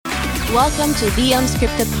Welcome to the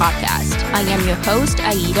Unscripted Podcast. I am your host,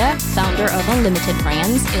 Aida, founder of Unlimited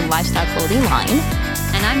Brands, a lifestyle clothing line.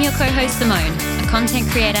 And I'm your co-host, Simone, a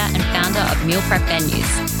content creator and founder of Meal Prep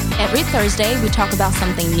Venues. Every Thursday, we talk about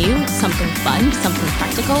something new, something fun, something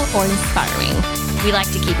practical, or inspiring. We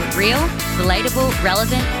like to keep it real, relatable,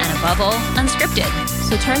 relevant, and above all, unscripted.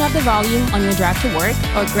 So turn up the volume on your drive to work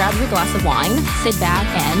or grab your glass of wine, sit back,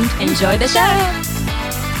 and enjoy the show.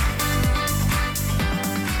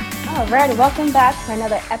 All right, welcome back for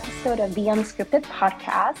another episode of the Unscripted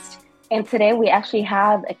Podcast. And today we actually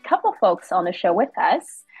have a couple folks on the show with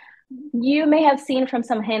us. You may have seen from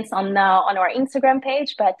some hints on our Instagram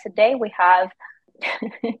page, but today we have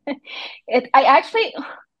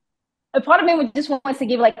a part of me just wants to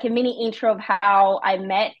give like a mini intro of how I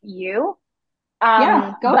met you.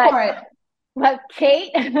 Go for it. But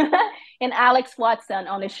Kate and Alex Watson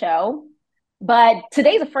on the show. But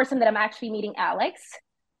today's the first time that I'm actually meeting Alex.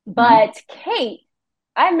 But Kate,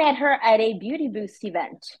 I met her at a Beauty Boost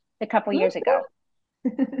event a couple years ago.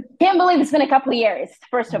 Can't believe it's been a couple of years,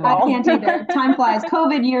 first of all. I can't either. Time flies.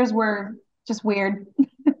 COVID years were just weird.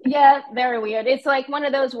 Yeah, very weird. It's like one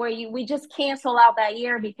of those where we just cancel out that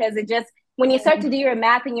year because it just, when you start to do your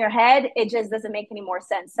math in your head, it just doesn't make any more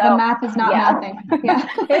sense. So the math is not mathing.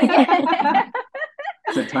 Yeah.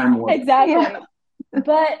 It's a time warp. Exactly. Yeah.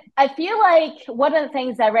 But I feel like one of the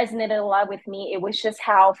things that resonated a lot with me, it was just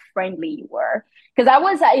how friendly you were. Because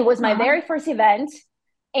it was my very first event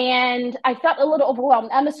and I felt a little overwhelmed.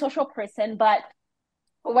 I'm a social person, but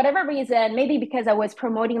for whatever reason, maybe because I was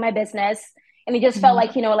promoting my business and it just felt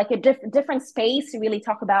like, like a different space to really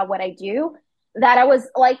talk about what I do, that I was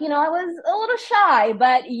like, I was a little shy,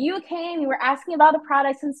 but you came, you were asking about the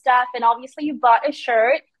products and stuff. And obviously you bought a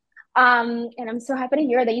shirt. And I'm so happy to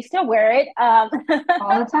hear that you still wear it. All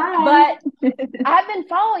the time. But I've been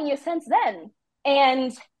following you since then.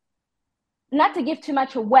 And not to give too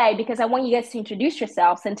much away, because I want you guys to introduce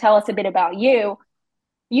yourselves and tell us a bit about you.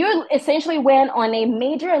 You essentially went on a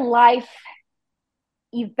major life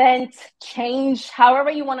event change, however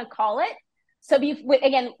you want to call it. So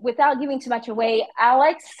again, without giving too much away,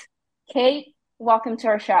 Alex, Kate, welcome to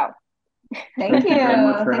our show. Thank you.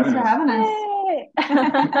 Thanks for having us.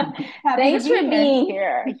 Thanks for being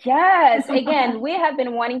here. Yes. Again, we have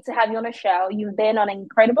been wanting to have you on the show. You've been on an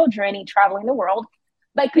incredible journey traveling the world.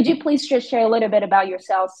 But could you please just share a little bit about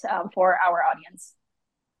yourselves for our audience?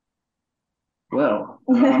 Well,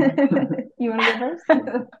 you want to go first?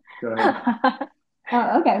 Go ahead.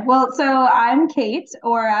 Okay. Well, so I'm Kate,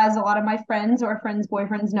 or as a lot of my friends or friends'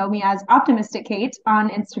 boyfriends know me as Optimistic Kate on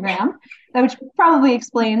Instagram, which probably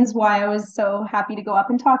explains why I was so happy to go up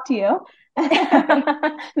and talk to you. Makes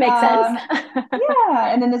sense.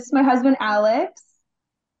 Yeah. And then this is my husband, Alex.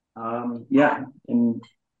 And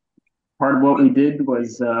part of what we did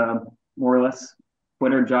was more or less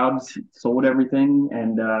quit our jobs, sold everything,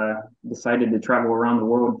 and decided to travel around the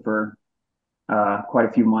world for quite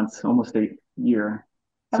a few months, almost a year.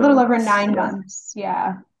 A little over 9 months.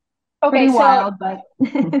 Yeah. Okay. Pretty wild, but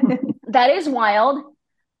that is wild.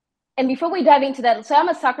 And before we dive into that, so I'm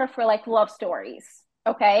a sucker for like love stories.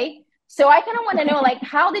 Okay. So I kind of want to know, like,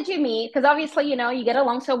 how did you meet? Because obviously, you get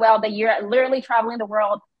along so well that you're literally traveling the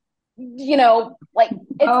world, to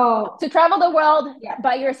travel the world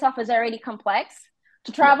by yourself is already complex.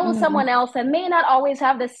 To travel with someone else that may not always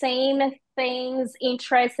have the same things,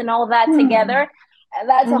 interests, and all of that together,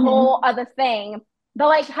 that's a whole other thing. But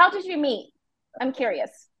like, how did you meet? I'm curious.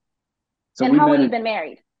 So and how long have you been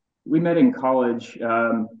married? We met in college,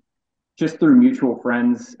 just through mutual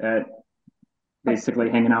friends at basically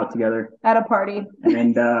hanging out together at a party.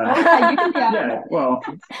 And and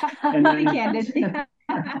then, be candid.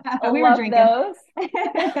 We were drinking those.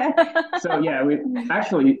 So we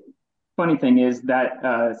actually, funny thing is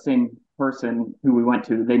that same person who we went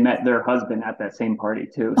to, they met their husband at that same party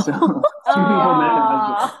too. So two people met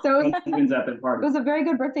their husbands at the party. It was a very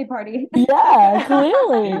good birthday party. Yeah,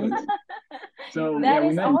 clearly. So we met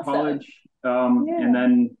in college, and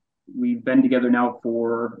then we've been together now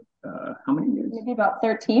for how many years? Maybe about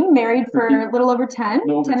 13, married for a little over 10,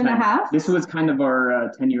 10 and a half. This was kind of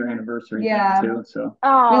our 10-year anniversary too. So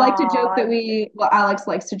we like to joke that Alex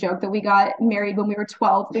likes to joke that we got married when we were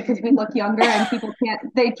 12 because we look younger and people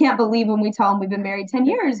can't believe when we tell them we've been married 10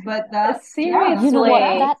 years, but that's seriously. You know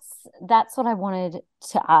what? That's what I wanted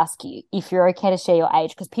to ask you, if you're okay to share your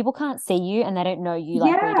age, because people can't see you and they don't know you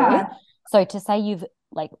like we do. So to say you've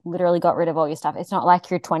like literally got rid of all your stuff, it's not like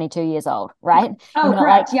you're 22 years old, right? Oh, You're not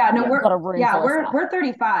correct. like Yeah, no, you've got a room full of stuff. we're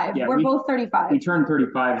 35. Yeah, we're both 35. We turned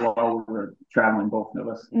 35 while we were traveling, both of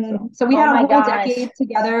us. So we had a my whole gosh. decade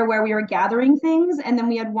together where we were gathering things, and then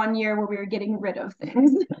we had 1 year where we were getting rid of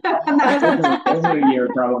things. And that was Over a year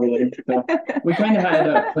probably. So we kind of had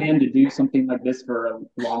a plan to do something like this for a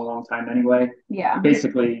long time anyway. Yeah.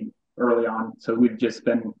 Basically early on. So we've just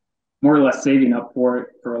been more or less saving up for it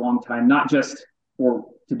for a long time, not just for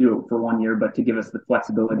to do it for 1 year, but to give us the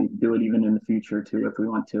flexibility to do it even in the future too, if we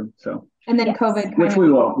want to. So And then Yes. COVID which we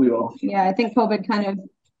will. Yeah, I think COVID kind of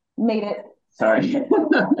made it. Sorry.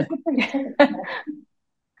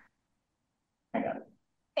 I got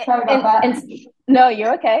it. Sorry about that. No,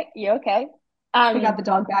 you're okay. You're okay. We got the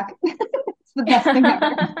dog back. It's the best thing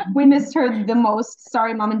ever. We missed her the most.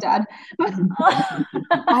 Sorry, mom and dad.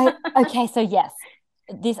 Okay, so yes,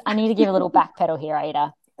 I need to give a little backpedal here,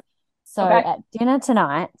 Ada. So Okay. at dinner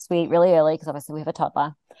tonight, so we eat really early because obviously we have a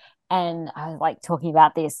toddler, and I was like talking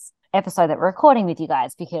about this episode that we're recording with you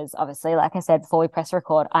guys because obviously, like I said before we press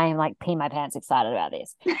record, I am like peeing my pants excited about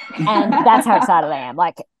this, and that's how excited I am.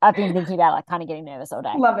 Like I've been thinking about like kind of getting nervous all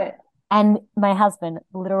day. Love it. And my husband,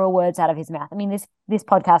 literal words out of his mouth. I mean, this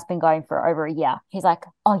podcast's been going for over a year. He's like,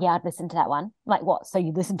 "Oh yeah, I'd listen to that one." I'm like, what? So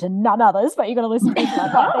you listen to none others, but you're going to listen to this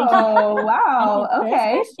one? Oh, wow. And his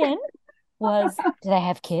Okay. first question was, "Do they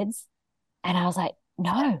have kids?" And I was like,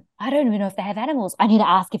 "No, I don't even know if they have animals. I need to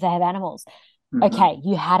ask if they have animals." Mhm. Okay,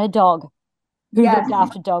 you had a dog. Who Yes. looked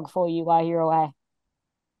after dog for you while you were away?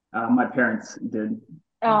 My parents did.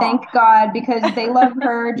 Oh. Thank God, because they love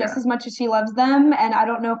her just Yeah. as much as she loves them. And I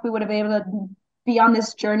don't know if we would have been able to be on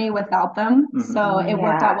this journey without them. Mhm. So it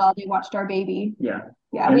worked Yeah. out well. They watched our baby. Yeah.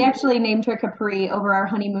 Yeah, we And- actually named her Capri over our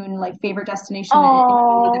honeymoon, like favorite destination in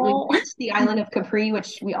Oh. Italy that we went, the island of Capri,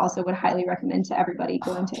 which we also would highly recommend to everybody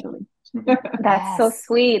going to Italy. That's so Yes.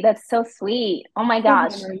 sweet. That's so sweet. Oh my Good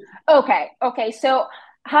gosh. memories. Okay. So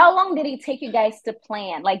how long did it take you guys to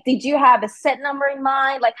plan? Like, did you have a set number in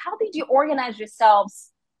mind? Like, how did you organize yourselves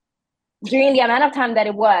during the amount of time that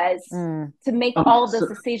it was to make all of those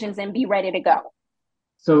decisions and be ready to go?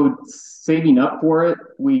 So saving up for it,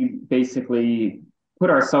 we basically put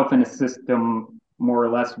ourselves in a system more or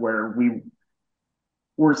less where we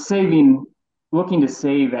were looking to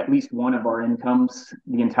save at least one of our incomes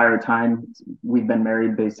the entire time we've been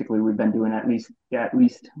married. Basically, we've been doing at least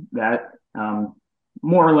that,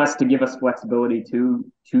 more or less to give us flexibility to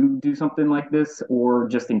do something like this, or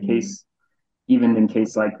just in case, even in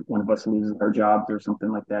case like one of us loses our jobs or something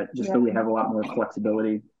like that, just so we have a lot more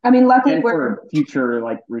flexibility. I mean, luckily And we're for future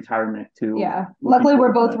like retirement too. Yeah, looking luckily we're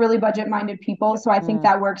forward to both that. really budget-minded people, so I think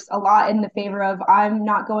that works a lot in the favor of I'm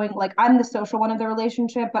not going like I'm the social one of the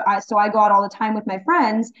relationship, but I go out all the time with my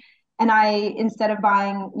friends, and I instead of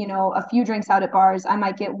buying, a few drinks out at bars, I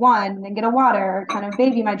might get one and get a water, kind of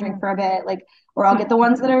baby my drink for a bit, like, or I'll get the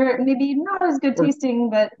ones that are maybe not as good tasting,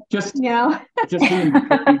 but Just just being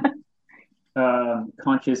very,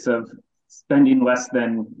 conscious of spending less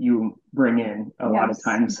than you bring in a lot of Yes.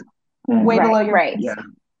 times. way Right, below your right. means. Yeah.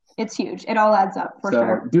 It's huge. It all adds up for So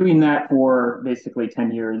sure. doing that for basically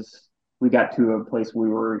 10 years, we got to a place we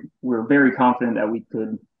were very confident that we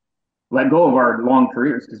could let go of our long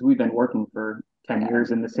careers, because we've been working for 10 years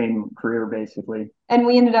in the same career basically. And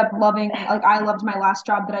we ended up loving, like I loved my last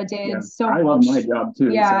job that I did Yeah. so I love my job too.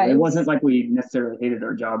 Yeah, So it it wasn't was- like we necessarily hated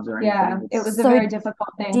our jobs or anything. Yeah, it was a So very difficult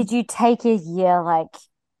thing. Did you take a year like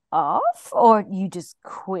off, or you just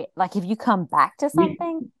quit? Like, have you come back to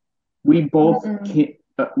something? We both Mm-mm.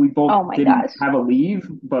 we both Oh my didn't gosh. have a leave,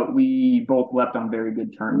 but we both left on very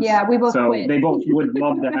good terms. Yeah, we both So quit. they both would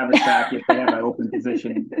love to have us back if they have an open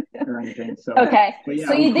position or anything. So Okay. But yeah,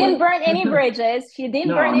 So we you didn't quit. burn any bridges. You didn't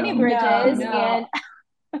No, burn any no. bridges. No. And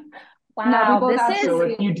No, wow, we both this is So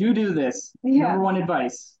if you do this, Yeah. number one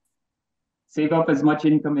advice, save up as much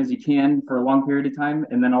income as you can for a long period of time.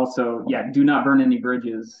 And then also, do not burn any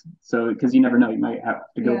bridges. So, because you never know, you might have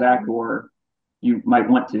to go Yeah. back, or you might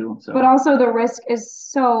want to. So, But also the risk is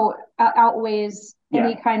so outweighs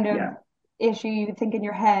any kind of yeah. issue you think in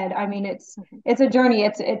your head. I mean, it's a journey.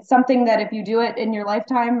 It's something that if you do it in your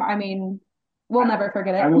lifetime, I mean, we'll never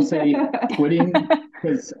forget it. I will say quitting,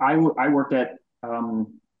 because I worked at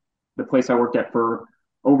the place I worked at for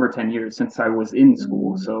over 10 years since I was in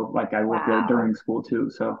school. So like I worked there Wow. during school too.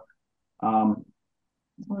 So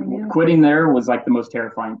quitting there was like the most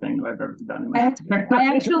terrifying thing I've ever done in my life.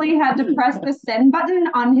 I actually had to press the send button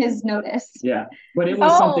on his notice. Yeah, but it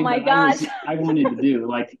was something that I wanted to do.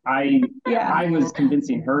 Like I was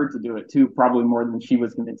convincing her to do it too, probably more than she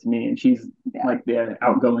was convincing me. And she's like the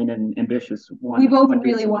outgoing and ambitious one. We both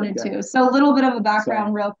really wanted to. So a little bit of a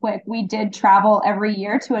background real quick. We did travel every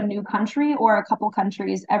year to a new country or a couple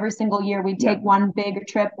countries. Every single year we'd take one big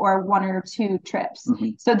trip or one or two trips. Mm-hmm.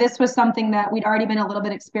 So this was something that we'd already been a little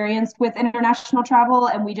bit experienced with international travel,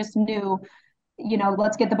 and we just knew, you know,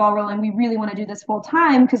 let's get the ball rolling. We really want to do this full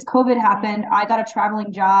time because COVID happened. I got a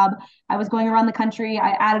traveling job. I was going around the country.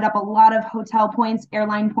 I added up a lot of hotel points,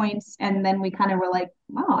 airline points, and then we kind of were like,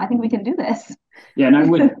 wow, I think we can do this. Yeah, and I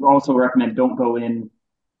would also recommend don't go in,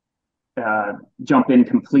 jump in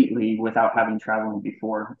completely without having traveling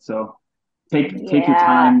before. So take your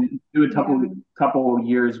time, do a couple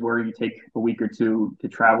years where you take a week or two to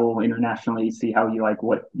travel internationally, see how you like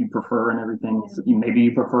what you prefer and everything. So maybe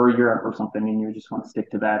you prefer Europe or something and you just want to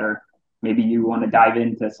stick to that, or maybe you want to dive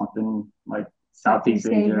into something like Southeast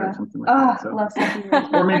Asia or something like that. So, love Southeast Asia.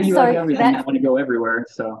 Or maybe you like everything, you want to go everywhere.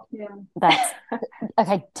 So that's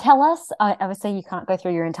okay. Tell us, obviously you can't go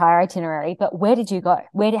through your entire itinerary, but where did you go?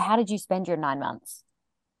 How did you spend your 9 months?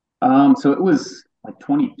 So it was like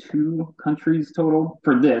 22 countries total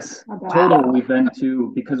for this. Total we've been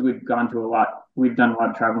to, because we've done a lot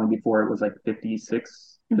of traveling before, it was like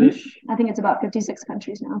 56-ish. I think it's about 56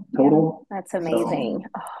 countries now. Total. That's amazing. So,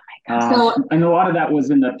 oh my gosh. And a lot of that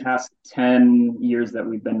was in the past 10 years that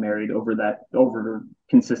we've been married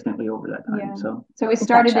consistently over that time. So we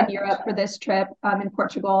started in Europe for this trip, in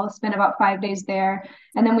Portugal, spent about 5 days there.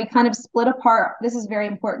 And then we kind of split apart. This is very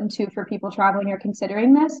important too for people traveling or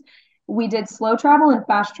considering this. We did slow travel and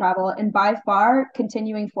fast travel, and by far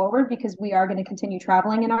continuing forward, because we are going to continue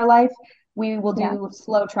traveling in our life, we will do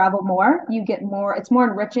slow travel more. You get more, it's more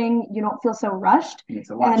enriching. You don't feel so rushed. It's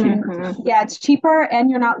a lot cheaper. Yeah, it's cheaper, and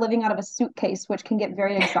you're not living out of a suitcase, which can get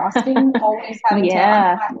very exhausting. Always having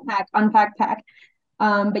to unpack, pack.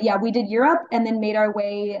 But yeah, we did Europe and then made our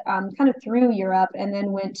way kind of through Europe, and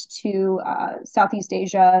then went to Southeast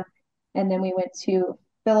Asia, and then we went to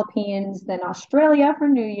Philippines, then Australia for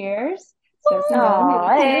New Year's. So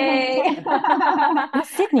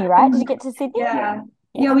Sydney, right? Did you get to Sydney?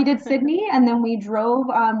 Yeah, we did Sydney, and then we drove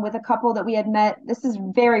with a couple that we had met. This is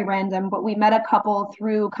very random, but we met a couple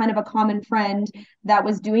through kind of a common friend that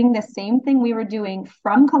was doing the same thing we were doing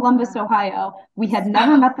from Columbus, Ohio. We had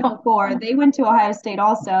never met them before. They went to Ohio State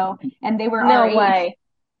also, and they were our age.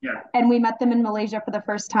 Yeah. And we met them in Malaysia for the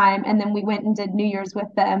first time, and then we went and did New Year's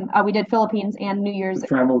with them. We did Philippines and New Year's. We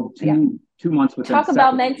traveled 2 months with them. Talk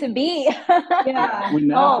about meant to be. We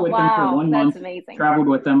met up with them for 1 month, traveled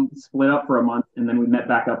with them, split up for a month, and then we met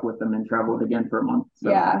back up with them and traveled again for a month. So.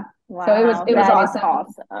 Yeah. Wow. So it was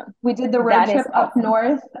awesome. We did the road trip up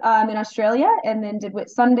north in Australia, and then did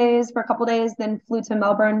Whitsundays for a couple days, then flew to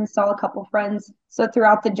Melbourne, saw a couple friends. So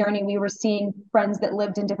throughout the journey, we were seeing friends that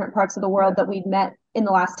lived in different parts of the world that we'd met in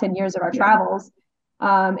the last 10 years of our travels,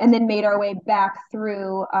 and then made our way back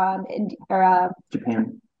through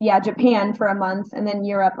Japan. Yeah, Japan for a month, and then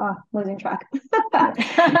Europe. Oh, losing track. It's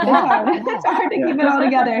hard to keep it all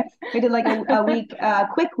together. We did like a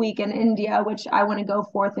quick week in India, which I want to go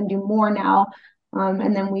forth and do more now.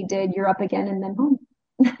 And then we did Europe again, and then home.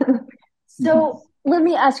 So let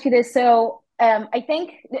me ask you this. So I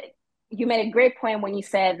think you made a great point when you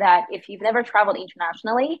said that if you've never traveled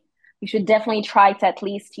internationally, you should definitely try to at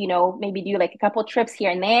least, maybe do like a couple trips here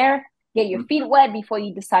and there, get your feet wet before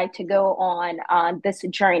you decide to go on this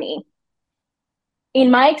journey.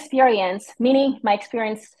 In my experience, meaning my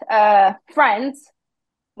experienced friends,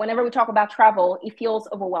 whenever we talk about travel, it feels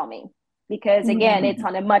overwhelming because again, it's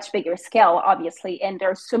on a much bigger scale, obviously, and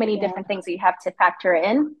there's so many different things that you have to factor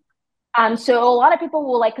in. So a lot of people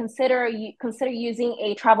will consider using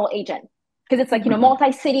a travel agent because it's like,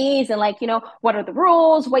 multi-cities and what are the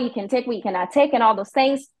rules, what you can take, what you cannot take, and all those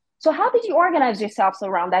things. So how did you organize yourselves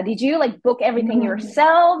around that? Did you book everything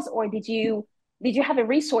yourselves, or did you have a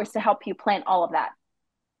resource to help you plan all of that?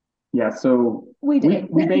 Yeah, so we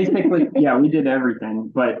basically, we did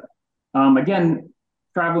everything. But again,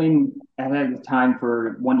 traveling ahead of time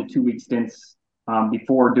for 1 to 2 week stints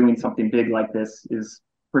before doing something big like this is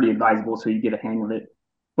pretty advisable, so you get a hang of it.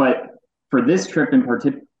 But for this trip in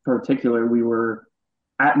particular, we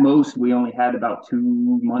only had about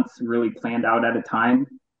 2 months really planned out at a time.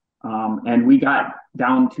 And we got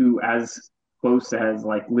down to as close as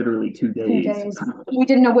literally 2 days. 2 days. We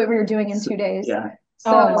didn't know what we were doing in 2 days. Yeah.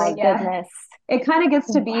 Oh my So yeah, goodness. it kind of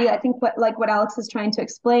gets to be, I think what Alex is trying to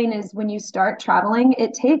explain is when you start traveling,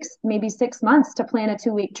 it takes maybe 6 months to plan a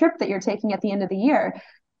 2 week trip that you're taking at the end of the year. Yep.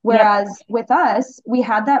 Whereas with us, we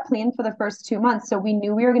had that plan for the first 2 months. So we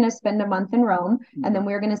knew we were going to spend a month in Rome and then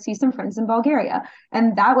we were going to see some friends in Bulgaria.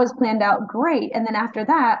 And that was planned out great. And then after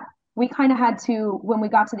that, we kind of had to, when we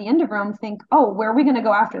got to the end of Rome, think, oh, where are we going to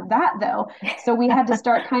go after that though? So we had to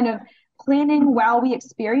start kind of planning while we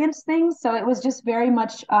experienced things. So it was just very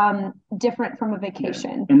much different from a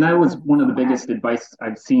vacation. And that was one of the biggest advice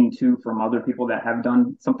I've seen too from other people that have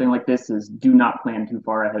done something like this is do not plan too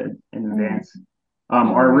far ahead in advance.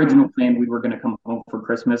 Our original plan, we were going to come home for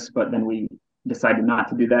Christmas, but then we decided not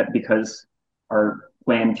to do that because our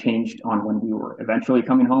plan changed on when we were eventually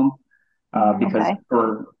coming home. Because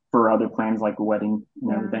for other plans like a wedding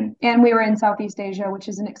and everything. And we were in Southeast Asia, which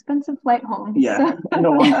is an expensive flight home. Yeah, so. and a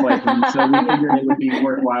long flight home. So we figured it would be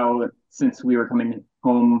worthwhile since we were coming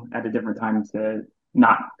home at a different time to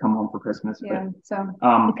not come home for Christmas. Yeah, but,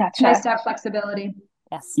 so Gotcha. nice to have flexibility.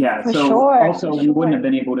 Yes. Yeah, For so sure, also for we wouldn't sure. have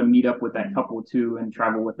been able to meet up with that couple too and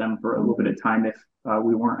travel with them for a little bit of time if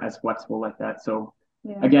we weren't as flexible like that. So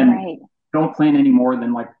Yeah. again, Right. don't plan any more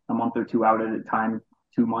than like a month or two out at a time.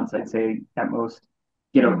 2 months, I'd say at most.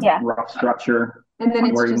 Get a Yeah. rough structure And then on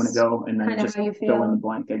it's where you want to just go, and then kind of just how you fill in the feel.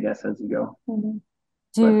 blank, I guess, as you go.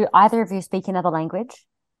 Do either of you speak another language?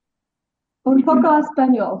 Un poco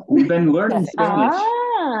español. We've been learning Perfect. Spanish.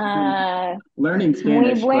 Ah, Learning muy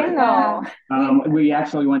Spanish, bueno. we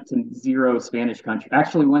actually went to zero Spanish country.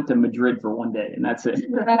 Actually went to Madrid for one day, and that's it.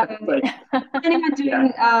 But Planning on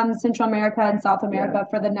doing Central America and South America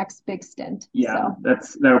for the next big stint. yeah,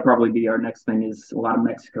 So that'll probably be our next thing is a lot of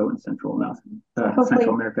Mexico and Central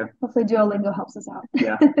America. hopefully Duolingo helps us out.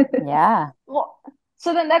 Yeah. Yeah. Well,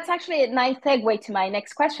 so then that's actually a nice segue to my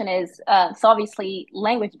next question is, so obviously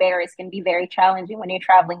language barriers can be very challenging when you're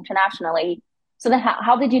traveling internationally. So then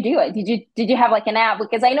how did you do it? Did you have like an app?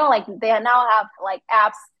 Because I know like they now have like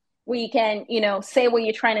apps where you can, say what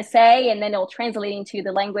you're trying to say and then it'll translate into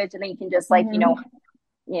the language and then you can just like,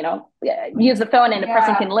 use the phone and the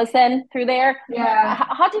person can listen through there. Yeah.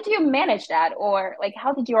 How did you manage that? Or like,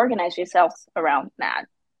 how did you organize yourselves around that?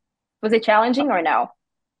 Was it challenging or no?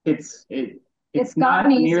 It's It's not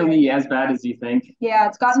gotten easier. nearly as bad as you think. Yeah,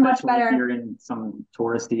 it's gotten much Especially if better. you're in some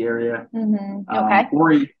touristy area. Okay.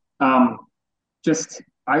 Or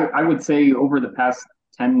I would say over the past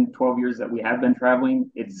 10, 12 years that we have been traveling,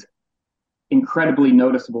 it's incredibly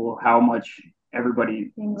noticeable how much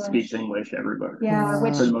everybody speaks English, everybody. Yeah,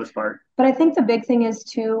 for the most part. But I think the big thing is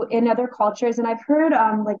too in other cultures, and I've heard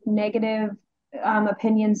like negative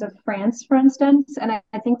opinions of France, for instance, and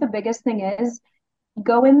I think the biggest thing is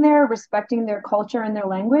go in there respecting their culture and their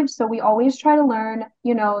language. So we always try to learn,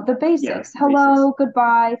 the basics. Hello,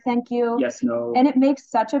 goodbye, thank you. Yes, no. And it makes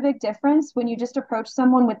such a big difference when you just approach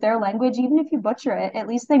someone with their language, even if you butcher it, at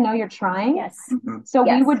least they know you're trying. Yes. So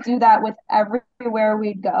Yes. we would do that with everywhere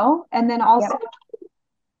we'd go. And then also,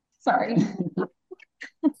 sorry.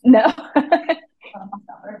 No.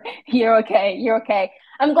 You're okay. You're okay.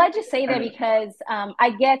 I'm glad you say that because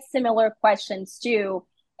I get similar questions too.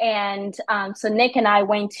 And so Nick and I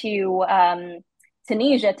went to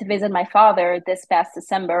Tunisia to visit my father this past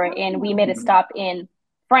December, and we made a stop in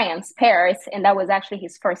France, Paris, and that was actually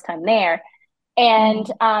his first time there. And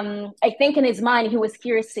I think in his mind, he was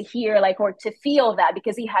curious to hear, like, or to feel that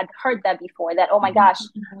because he had heard that before that, oh my gosh,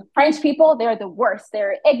 French people, they're the worst.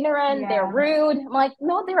 They're ignorant, they're rude. I'm like,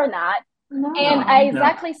 no, they're not. No. And I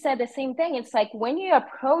exactly said the same thing. It's like when you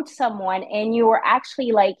approach someone and you are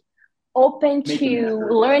actually like open to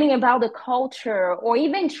learning about the culture or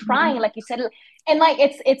even trying, like you said, and like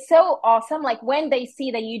it's so awesome. Like when they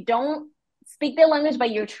see that you don't speak their language,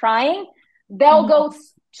 but you're trying, they'll go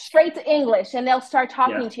straight to English and they'll start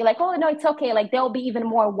talking to you like, oh no, it's okay. Like they'll be even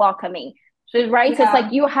more welcoming. So right. So it's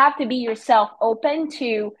like you have to be yourself open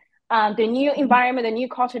to the new environment, the new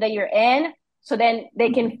culture that you're in. So then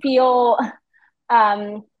they can feel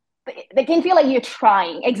like you're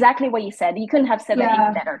trying. Exactly what you said. You couldn't have said that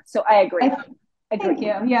even better. So I agree. Thank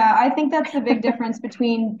you. Yeah, I think that's the big difference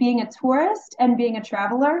between being a tourist and being a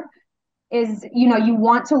traveler is, you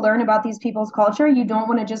want to learn about these people's culture. You don't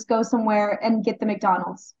want to just go somewhere and get the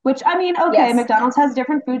McDonald's, which I mean, okay, McDonald's has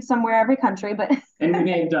different food somewhere, every country, but and we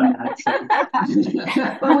may have done that.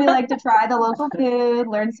 So. But we like to try the local food,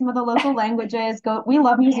 learn some of the local languages. We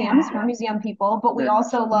love museums. We're museum people, but we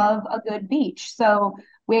also love a good beach. So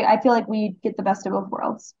I feel like we get the best of both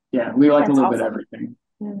worlds. Yeah, we like a little bit of everything.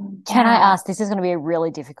 Can I ask, this is going to be a really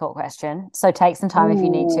difficult question, so take some time if you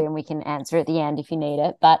need to, and we can answer at the end if you need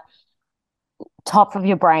it. But top of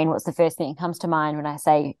your brain, what's the first thing that comes to mind when I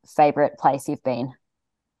say favorite place you've been?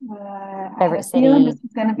 I Favorite had a feeling city? this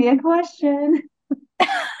was going to be a question.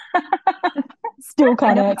 Still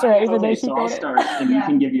can't answer it, even though Okay, she so I'll thought it. start and you Yeah.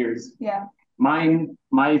 can give yours. Yeah.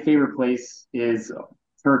 My favorite place is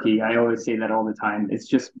Turkey. I always say that all the time. It's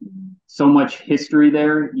just so much history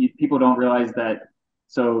there. People don't realize that.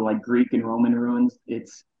 So, like Greek and Roman ruins,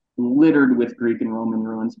 it's littered with Greek and Roman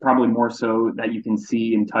ruins, probably more so that you can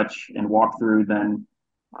see and touch and walk through than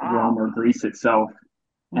Rome Wow. or Greece itself.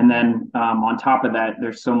 And then on top of that,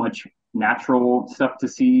 there's so much natural stuff to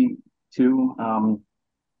see too.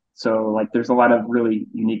 So like there's a lot of really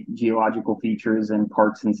unique geological features and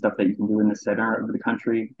parks and stuff that you can do in the center of the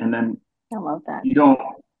country. And then I love that. you don't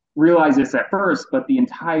realize this at first, but the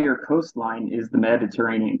entire coastline is the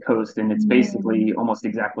Mediterranean coast, and it's basically almost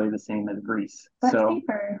exactly the same as Greece. But So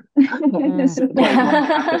cheaper. it's like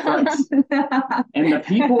half the price. And the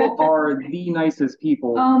people are the nicest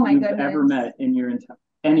people Oh my you've ever goodness. met in your entire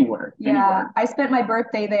anywhere. Yeah, I spent my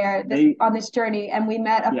birthday there on this journey, and we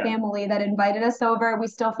met a Yeah. family that invited us over. We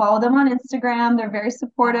still follow them on Instagram. They're very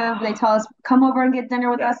supportive. They tell us, come over and get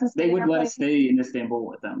dinner with Yeah, us and stay they at would our let place. us stay in Istanbul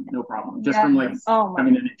with them, no problem. Just from like Yes. Oh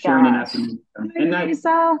my sharing an gosh. afternoon with them. Hi, And that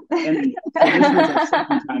Teresa. and so this was our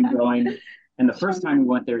second time going. And the first time we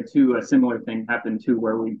went there too, a similar thing happened too,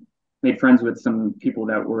 where we made friends with some people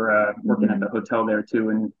that were working at the hotel there too,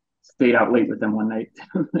 and stayed out late with them one night.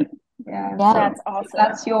 Yeah, Yeah. That's awesome.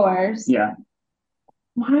 that's yours. Yeah,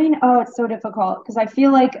 Mine, oh, it's so difficult because I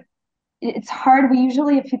feel like it's hard. We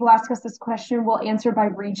usually, if people ask us this question, we'll answer by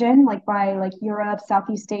region, like by like Europe,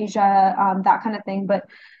 Southeast Asia, that kind of thing. But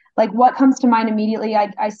like what comes to mind immediately,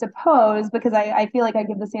 I suppose, because I feel like I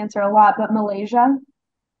give this answer a lot, but Malaysia,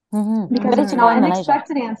 because Where did it's you go not in an Malaysia?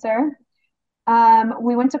 expected answer.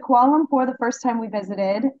 We went to Kuala Lumpur the first time we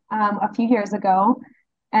visited, a few years ago.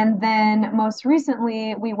 And then most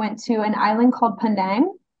recently, we went to an island called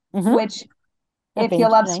Penang, Mhm. which I've if been you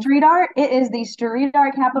to love Penang. street art, it is the street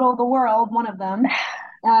art capital of the world, one of them.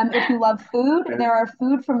 If you love food, there are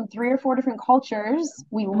food from 3 or 4 different cultures.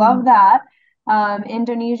 We love that.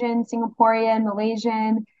 Indonesian, Singaporean,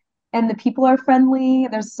 Malaysian, and the people are friendly.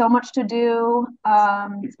 There's so much to do.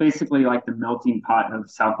 it's basically like the melting pot of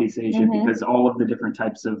Southeast Asia because all of the different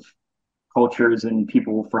types of cultures and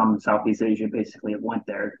people from Southeast Asia basically have went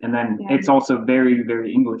there. And then it's also very,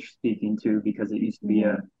 very English speaking too because it used to be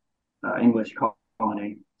a English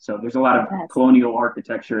colony. So there's a lot of colonial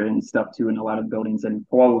architecture and stuff too, and a lot of buildings. And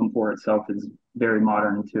Kuala Lumpur itself is very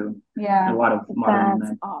modern too. Yeah, a lot of modern.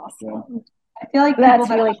 That's awesome. Yeah. I feel like That's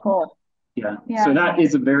really cool. Yeah. Yeah. So that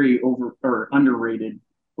is a very over or underrated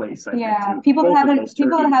place. I think, too. People Both that of haven't those,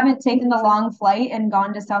 people that Turkey. haven't taken the long flight and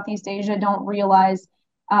gone to Southeast Asia don't realize.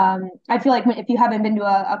 I feel like if you haven't been to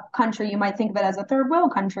a country, you might think of it as a third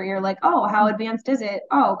world country. You're like, oh, how advanced is it?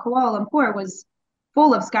 Oh, Kuala Lumpur was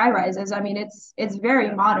full of sky rises. I mean, it's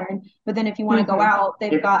very modern. But then if you want to go out,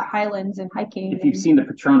 they've got highlands and hiking. If you've seen the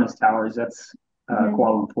Petronas Towers, that's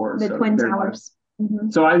Kuala Lumpur. The so Twin very Towers.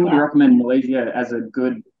 So I would recommend Malaysia as a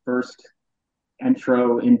good first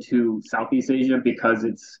intro into Southeast Asia because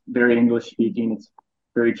it's very English speaking. It's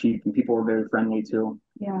very cheap and people are very friendly too.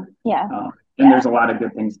 Yeah. Yeah. And there's a lot of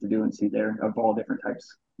good things to do and see there of all different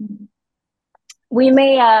types. We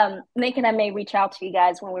may, Nick and I may reach out to you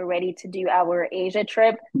guys when we're ready to do our Asia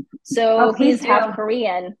trip. So he's half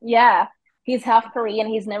Korean. Yeah. He's half Korean.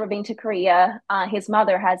 He's never been to Korea. His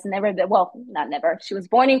mother has never been, well, not never. She was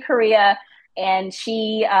born in Korea and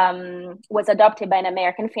she was adopted by an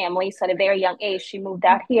American family. So at a very young age, she moved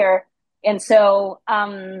out here. And so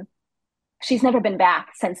she's never been back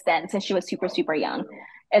since then, since she was super, super young.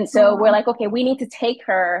 And so we're like, okay, we need to take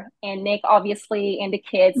her and Nick, obviously, and the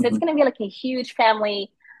kids. So it's going to be like a huge family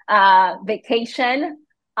vacation.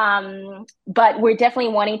 But we're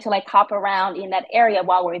definitely wanting to like hop around in that area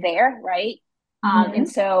while we're there, right? And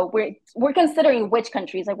so we're considering which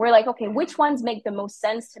countries. Like we're like, okay, which ones make the most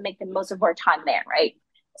sense to make the most of our time there, right?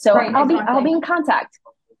 So I'll be in contact.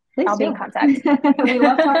 I'll be in contact. We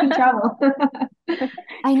love talking travel.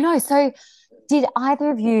 I know. So did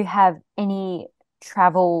either of you have any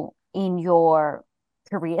travel in your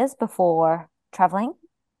careers before traveling?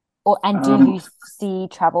 And do you see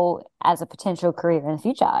travel as a potential career in the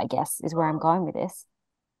future, I guess, is where I'm going with this.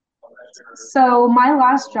 So my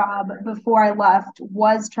last job before I left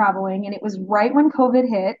was traveling, and it was right when COVID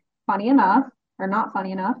hit, funny enough, or not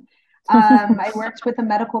funny enough. I worked with a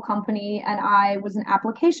medical company and I was an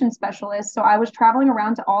application specialist. So I was traveling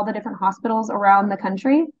around to all the different hospitals around the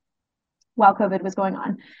country while COVID was going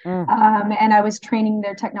on. And I was training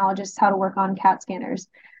their technologists how to work on CAT scanners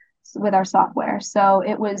with our software. So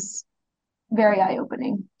it was very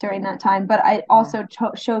eye-opening during that time. But I also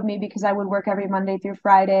showed me, because I would work every Monday through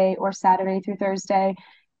Friday or Saturday through Thursday,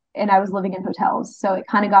 and I was living in hotels. So it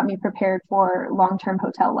kind of got me prepared for long-term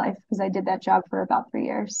hotel life because I did that job for about 3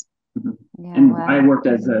 years. Yeah, And wow. I worked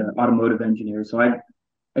as an automotive engineer, so I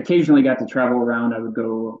occasionally got to travel around. I would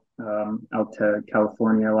go out to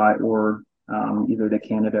California a lot, or either to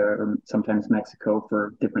Canada or sometimes Mexico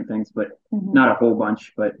for different things, but not a whole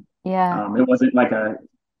bunch. But Yeah. it wasn't like a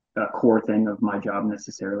core thing of my job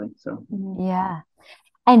necessarily. So Yeah.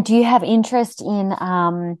 And do you have interest in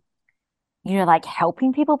like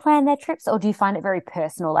helping people plan their trips, or do you find it very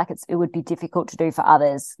personal? Like it would be difficult to do for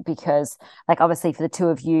others because, like, obviously for the two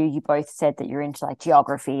of you, you both said that you're into like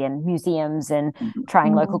geography and museums and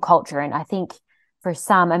trying local culture. And I think for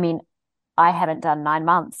some, I mean, I haven't done 9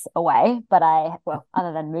 months away, but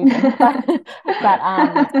other than moving, but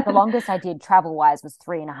the longest I did travel wise was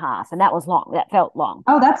 3.5, and that was long. That felt long.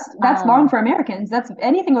 Oh, that's long for Americans. That's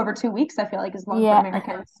anything over 2 weeks, I feel like, is long for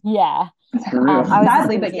Americans. Yeah. for real.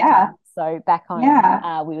 Sadly, but yeah. So back home,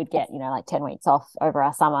 we would get, like 10 weeks off over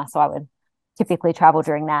our summer. So I would typically travel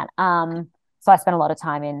during that. So I spent a lot of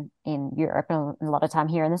time in Europe and a lot of time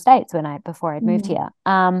here in the States before I'd moved here.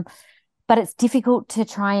 But it's difficult to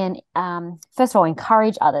try and, first of all,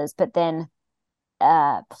 encourage others, but then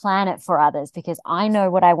plan it for others, because I know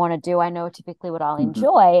what I want to do. I know typically what I'll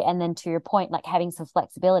enjoy. And then to your point, like having some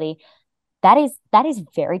flexibility, that is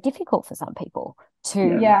very difficult for some people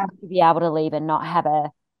to be able to leave and not have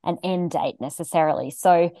an end date necessarily.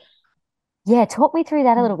 So talk me through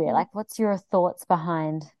that a little bit. Like, what's your thoughts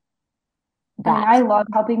behind that? I mean, I love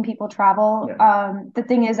helping people travel. The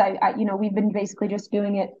thing is, I we've been basically just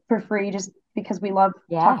doing it for free just because we love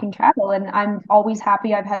talking travel. And I'm always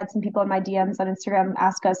happy. I've had some people in my DMs on Instagram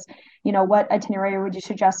ask us, what itinerary would you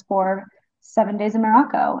suggest for 7 days in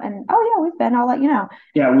Morocco? And we've been, I'll let you know.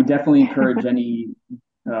 Yeah, we definitely encourage any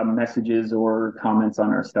messages or comments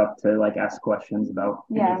on our stuff to like ask questions about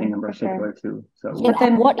anything in particular too. So but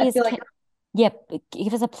then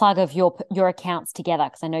give us a plug of your accounts together,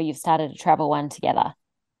 because I know you've started a travel one together.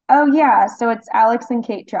 Oh yeah, so it's Alex and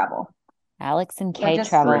Kate Travel. Alex and Kate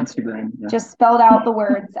Travel. Instagram, just spelled out the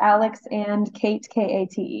words Alex and Kate,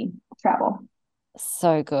 Kate Travel.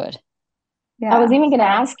 So good. Yeah, I was even gonna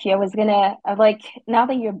ask you. I was gonna now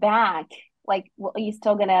that you're back, are you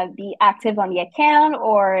still gonna be active on the account,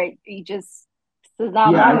 or you just now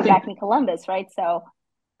you're back in Columbus, right? So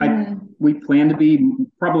we plan to be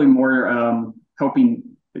probably more helping,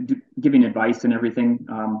 giving advice and everything,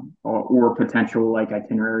 or potential like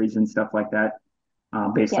itineraries and stuff like that,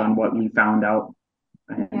 based on what we found out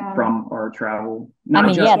from our travel.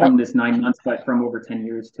 Not from this 9 months, but from over 10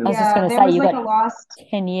 years too. I was just going to say, you got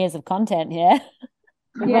 10 years of content here.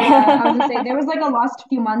 I was gonna say there was like a lost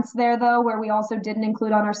few months there though, where we also didn't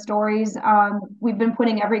include on our stories. We've been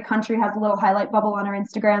putting, every country has a little highlight bubble on our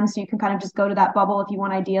Instagram, so you can kind of just go to that bubble if you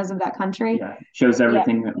want ideas of that country. Yeah, shows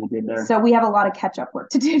everything that we did there. So we have a lot of catch up work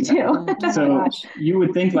to do too. So you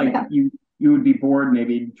would think you would be bored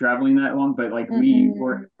maybe traveling that long, but like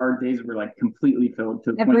our days were like completely filled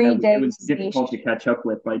to the point that it was difficult to catch up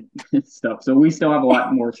with like stuff. So we still have a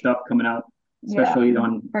lot more stuff coming out, especially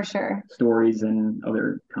on for sure stories and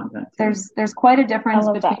other content too. There's quite a difference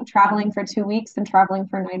between traveling for 2 weeks and traveling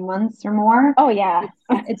for 9 months or more.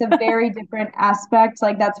 It's a very different aspect.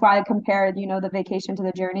 Like that's why I compared the vacation to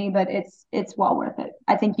the journey, but it's well worth it.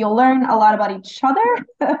 I think you'll learn a lot about each other.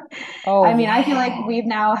 I feel like we've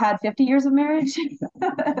now had 50 years of marriage.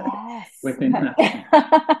 Within that.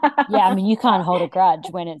 I mean, you can't hold a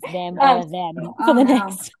grudge when it's them or them for the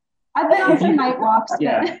next. I've been on some night walks.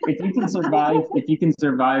 Yeah, if you can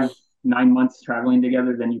survive 9 months traveling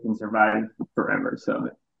together, then you can survive forever. So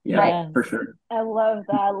for sure. I love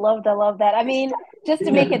that. I mean, just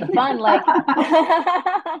to make it fun,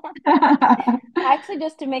 actually,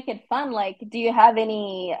 just to make it fun, do you have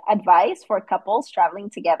any advice for couples traveling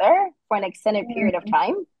together for an extended period of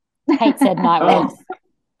time? Kate said night walks.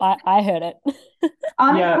 I heard it.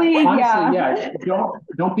 Honestly,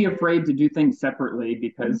 Don't be afraid to do things separately,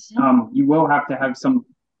 because you will have to have some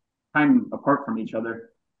time apart from each other,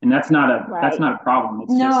 and that's not a problem.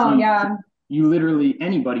 It's you literally,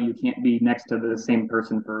 anybody, you can't be next to the same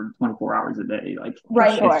person for 24 hours a day.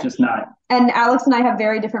 It's just not. And Alex and I have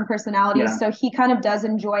very different personalities. So he kind of does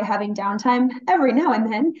enjoy having downtime every now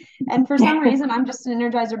and then. And for some reason, I'm just an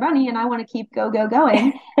Energizer bunny and I want to keep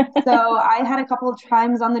going. So I had a couple of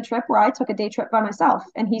times on the trip where I took a day trip by myself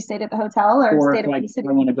and he stayed at the hotel or stayed at the city.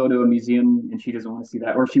 I want to go to a museum and she doesn't want to see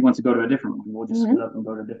that, or she wants to go to a different one. We'll just split up and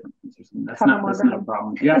go to a different ones or something. That's not a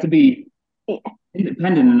problem. You have to be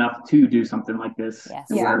independent enough to do something like this,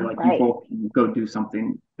 where you both can go do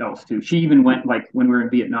something else too. She even went, when we were in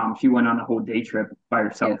Vietnam, she went on a whole day trip by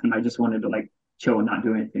herself, and I just wanted to chill and not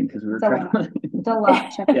do anything because we were It's a lot. traveling. It's a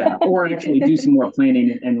lot. Yeah, or actually do some more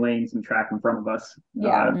planning and laying some track in front of us.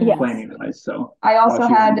 Yeah. Yes. Planning wise. So I also while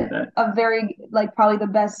she was had doing that. a very, like, probably the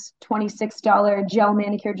best $26 gel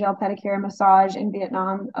manicure, gel pedicure massage in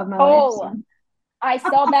Vietnam of my life. Oh, So. I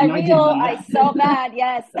saw that And I did reel. not. I saw that.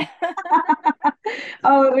 Yes.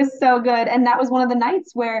 Oh, it was so good. And that was one of the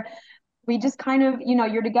nights where we just kind of,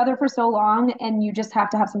 you're together for so long and you just have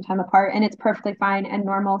to have some time apart and it's perfectly fine and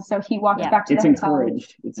normal. So he walked back to It's the hotel.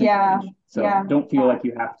 encouraged. It's Yeah, encouraged. So yeah. don't feel like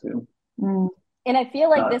you have to. Mm. And I feel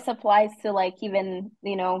like Uh, this applies to like even,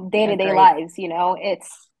 day-to-day Agreed. lives,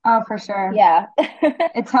 it's Oh, for sure. yeah.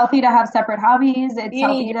 It's healthy to have separate hobbies. It's You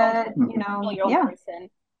healthy need to, your own yeah. person.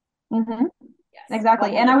 hmm Yes.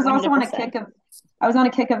 Exactly. And I was also on a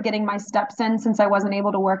 100%. kick of getting my steps in since I wasn't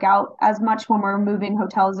able to work out as much when we're moving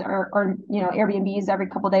hotels or Airbnbs every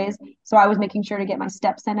couple of days. So I was making sure to get my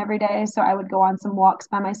steps in every day. So I would go on some walks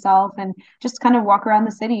by myself and just kind of walk around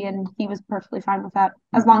the city. And he was perfectly fine with that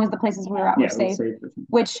as long as the places we were at Yeah, were it was safe. safe.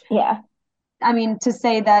 Which, Yeah. I mean, to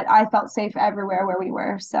say that I felt safe everywhere where we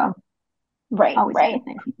were. So Right. always a Right.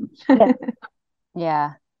 good thing.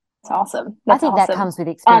 Yeah. That's awesome. I That's think awesome. that comes with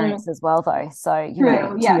experience as well, though. So, True. to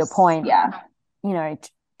your Yes. point, Yeah.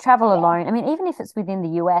 travel alone. I mean, even if it's within the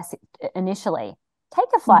US initially, take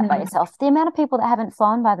a flight by Mhm. yourself. The amount of people that haven't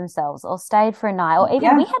flown by themselves or stayed for a night, or even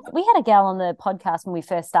Yeah. we had a gal on the podcast when we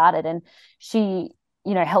first started, and she,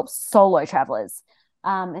 helps solo travelers.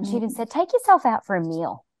 And she even said, take yourself out for a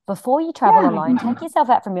meal before you travel Yeah. alone. Take yourself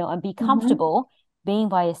out for a meal and be comfortable being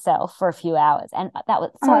by yourself for a few hours. And that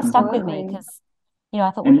was so it stuck with me Absolutely. because, I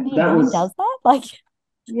thought, And what do you mean? that No one was- does that? Like,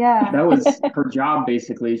 Yeah. That was her job,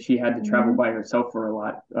 basically. She had to travel Mhm. by herself for a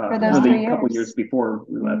lot For those for the 3 couple years. years before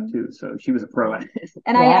we left too. So she was a pro at it.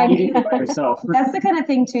 And Yeah. Eating it by herself. that's the kind of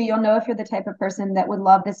thing too. You'll know if you're the type of person that would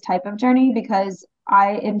love this type of journey because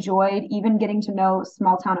I enjoyed even getting to know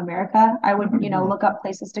small town America. I would, look up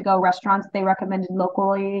places to go, restaurants they recommended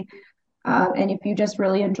locally. And if you just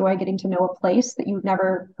really enjoy getting to know a place that you've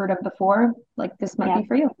never heard of before, like this might be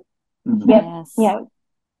for you. Mhm. Yep. yes. Yeah.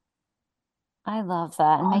 I love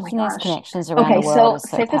that. And Oh my making those gosh. connections around Okay. the world So is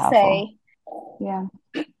so safe to powerful. say, Yeah.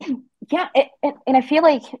 yeah. And I feel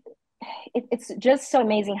like it's just so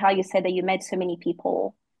amazing how you said that you met so many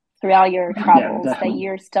people throughout your travels that definitely.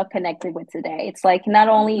 you're still connected with today. It's like not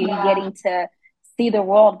only are you Yeah. getting to see the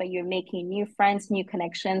world, but you're making new friends, new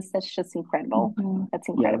connections. That's just incredible. Mhm. That's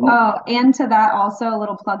incredible. Oh, and to that also a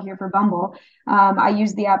little plug here for Bumble. I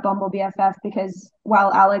use the app Bumble BFF because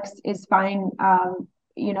while Alex is fine,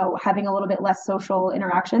 having a little bit less social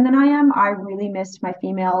interaction than I am, I really missed my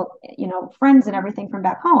female, friends and everything from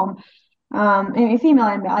back home. I mean, female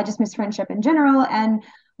and male, I just miss friendship in general. And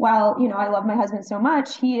while, I love my husband so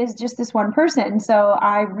much, he is just this one person. So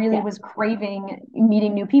I really Yeah. was craving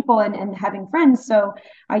meeting new people and having friends. So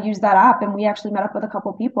I used that app and we actually met up with a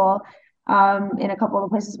couple people in a couple of the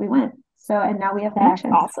places we went. So, and now we have That's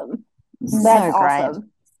connections. awesome. So That's great.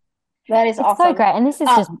 awesome. That is It's awesome. so great. And this is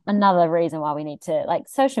just another reason why we need to, like,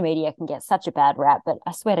 social media can get such a bad rap, but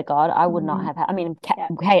I swear to God, I would not have had, I mean, Yeah.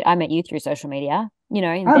 Kate, I met you through social media, and Oh,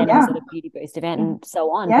 then it was yeah. at a Beauty Boost event and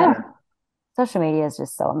so on. Yeah. But social media is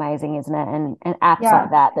just so amazing, isn't it? And apps Yeah.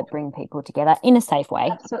 like that bring people together in a safe way.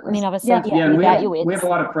 Absolutely. I mean, obviously, Yeah. Yeah, and without your we have wits. a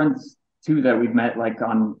lot of friends too that we've met like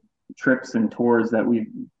on trips and tours that we've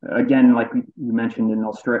again like you mentioned in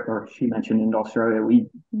Australia or she mentioned in Australia, we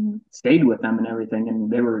Mhm. stayed with them and everything, and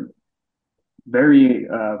they were very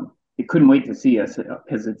they couldn't wait to see us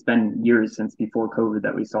because it's been years since before COVID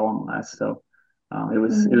that we saw them last. So it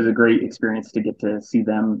was a great experience to get to see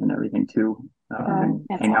them and everything too, and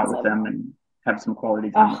That's hang out with awesome. them and have some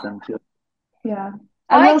quality time with Oh. them too. Yeah.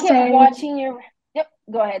 I will kept say, watching your. Yep.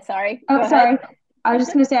 Go ahead. Sorry. oh, Go sorry. ahead. I was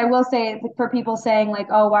just going to say, I will say for people saying like,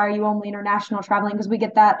 oh, why are you only international traveling? Because we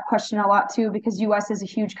get that question a lot too, because US is a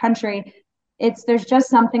huge country. There's just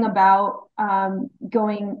something about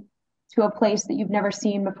going to a place that you've never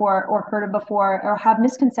seen before or heard of before or have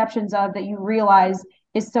misconceptions of that you realize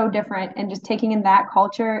is so different, and just taking in that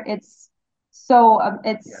culture, it's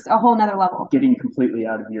a whole nother level. Getting completely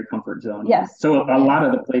out of your comfort zone. Yes. So a lot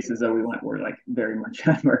of the places that we went were like very much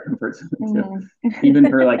out of our comfort zone too, Mhm. even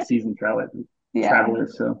for like seasoned Yeah.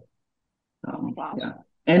 travelers. So gosh. yeah,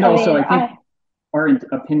 and also mean, I think our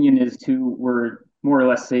opinion is too we're more or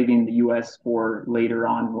less saving the U.S. for later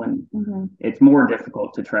on when Mhm. it's more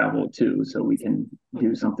difficult to travel too, so we can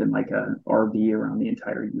do something like a RV around the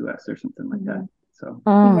entire U.S. or something like that. So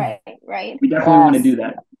Mm. Right. we definitely want to Yes. do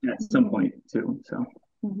that at some point too. So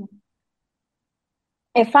Mhm.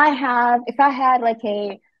 If I had like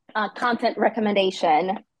a content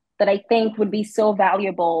recommendation that I think would be so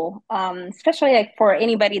valuable, especially like for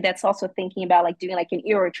anybody that's also thinking about like doing like an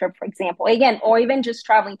Euro trip, for example, again, or even just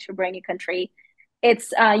traveling to a brand new country.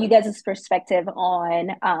 It's you guys' perspective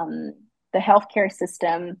on the healthcare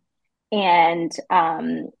system and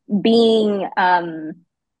being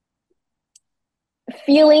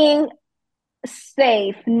feeling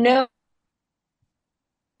safe, knowing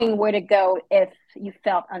where to go if you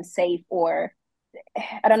felt unsafe, or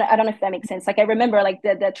I don't know if that makes sense. Like I remember like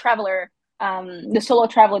the traveler, the solo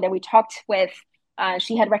traveler that we talked with,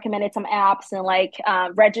 she had recommended some apps and like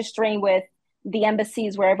registering with the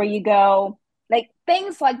embassies wherever you go, like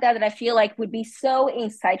things like that I feel like would be so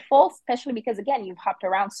insightful, especially because again, you've hopped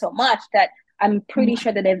around so much that I'm pretty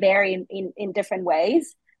sure that they vary in different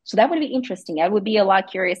ways. So that would be interesting. I would be a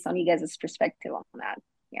lot curious on you guys' perspective on that.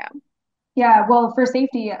 Yeah. Yeah, well, for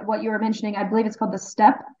safety, what you were mentioning, I believe it's called the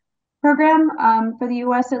STEP program, for the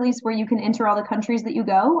US at least, where you can enter all the countries that you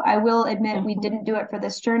go. I will admit we didn't do it for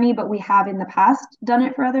this journey, but we have in the past done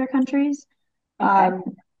it for other countries. Okay.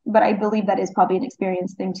 But I believe that is probably an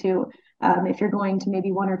experience thing too. If you're going to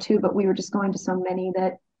maybe one or two, but we were just going to so many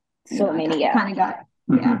that kind of got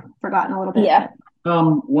forgotten a little bit. Yeah.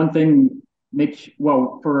 One thing,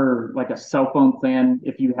 for like a cell phone plan,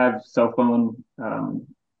 if you have cell phone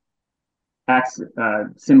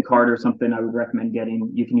SIM card or something, I would recommend getting.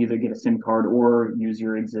 You can either get a SIM card or use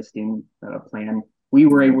your existing plan. We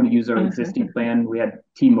were able to use our existing plan. We had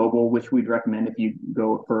T-Mobile, which we'd recommend if you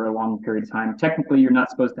go for a long period of time. Technically, you're not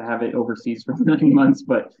supposed to have it overseas for 9 months,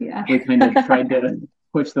 but we kind of tried to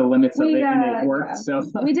push the limits of it, and it worked. So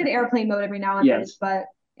we did airplane mode every now and then, but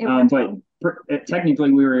it worked.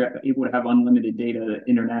 Technically, we were able to have unlimited data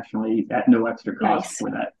internationally at no extra cost for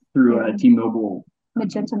that through a T-Mobile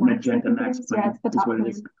Magenta Max plan is what it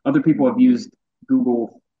is. Other people have used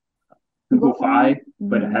Google Fi,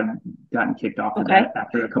 but have gotten kicked off of that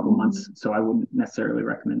after a couple months. So I wouldn't necessarily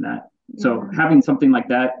recommend that. So having something like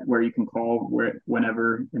that where you can call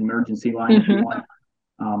whenever emergency line if you want,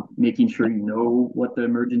 making sure you know what the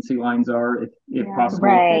emergency lines are if possible.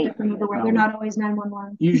 Right. They're not always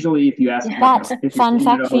 911. Usually if you ask. But fun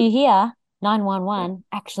fact for you here, 911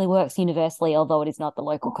 actually works universally, although it is not the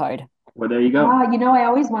local code. Well, there you go. I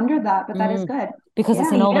always wondered that, but that is good. Because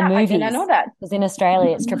it's in all the movies. I didn't know that. Because in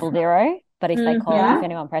Australia, it's 000, but if they call, if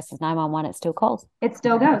anyone presses 911, it still calls. It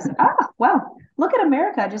still goes. Well, look at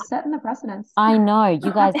America just setting the precedence. I know.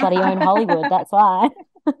 You guys bloody own Hollywood. That's why.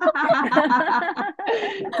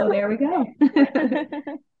 So there we go.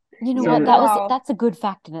 You know what? That's a good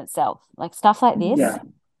fact in itself. Like stuff like this.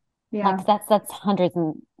 Yeah. Like that's hundreds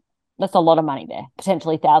and that's a lot of money there,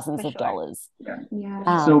 potentially thousands of dollars.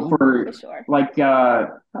 Yeah. So for sure. Like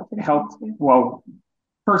health, well,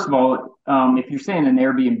 first of all, if you're staying in an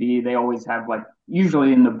Airbnb, they always have like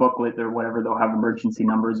usually in the booklet or whatever, they'll have emergency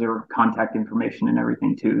numbers or contact information and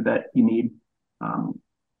everything too that you need.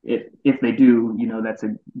 If they do, that's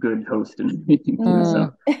a good host and everything too.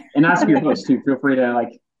 So, and ask your host too. Feel free to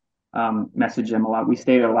message them a lot. We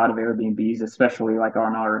stay at a lot of Airbnbs, especially like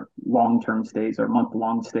on our long-term stays or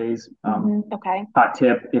month-long stays. Hot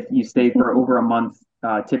tip: if you stay for over a month,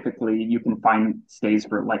 typically you can find stays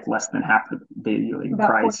for like less than half the daily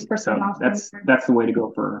price. So that's the way to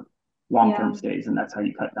go for long-term stays, and that's how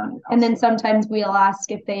you cut down your costs. And then sometimes we'll ask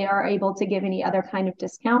if they are able to give any other kind of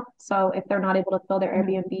discount. So if they're not able to fill their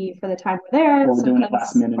Airbnb for the time we're there, or doing it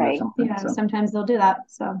last minute or something. Yeah, sometimes they'll do that.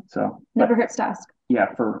 So never hurts to ask.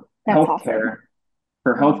 Yeah, for healthcare.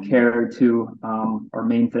 For healthcare too, our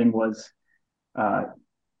main thing was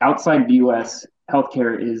outside the U.S.,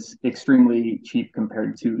 healthcare is extremely cheap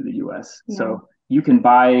compared to the U.S. So you can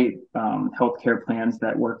buy healthcare plans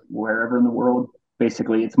that work wherever in the world.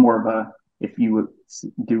 Basically, it's more of if you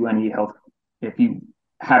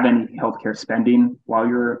have any healthcare spending while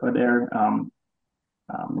you're there,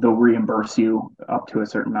 they'll reimburse you up to a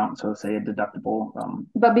certain amount. So say a deductible.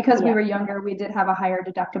 But because we were younger, we did have a higher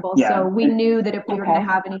deductible. So we knew that if we were going to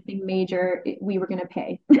have anything major, we were going to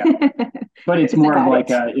pay. But it's more of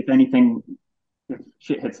like, if anything, if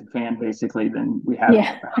shit hits the fan, basically, then we have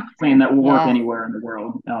a plan that will work anywhere in the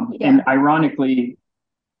world. And ironically,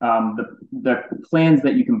 the plans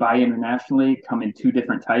that you can buy internationally come in two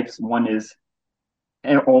different types. One is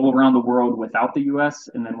all around the world without the US,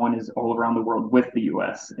 and then one is all around the world with the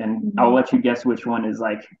US. And I'll let you guess which one is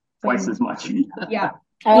like twice as much. Yeah.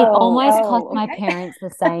 It almost cost my parents the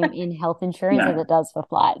same in health insurance as it does for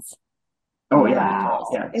flights. Oh Wow.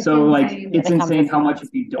 yeah. It's So like insane. it's It comes insane with how much fees.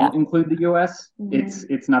 if you don't include the US, Mhm.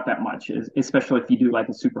 it's not that much, especially if you do like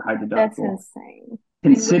a super high That's deductible. insane.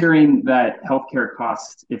 Considering that healthcare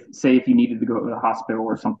costs, if say if you needed to go to the hospital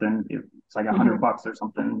or something, it's like $100 or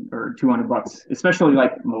something or $200, especially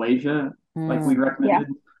like Malaysia, like we Mm. Yeah. recommended.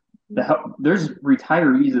 There's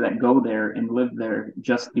retirees that go there and live there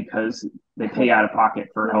just because they pay out of pocket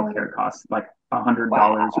for Yeah. healthcare costs, like $100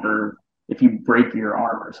 Wow. or if you break your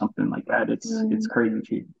arm or something like that, it's Mm. crazy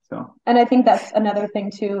cheap. So And I think that's another thing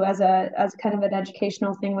too, as kind of an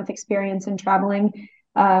educational thing with experience in traveling,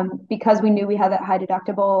 because we knew we had that high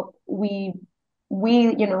deductible. We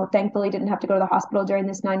thankfully didn't have to go to the hospital during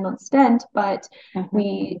this 9 month stint, but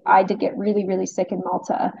I did get really really sick in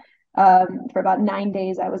Malta. For about 9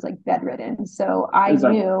 days, I was like bedridden. So it I was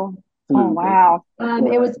like knew. flu, Oh, wow.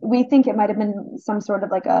 basically. It was. We think it might have been some sort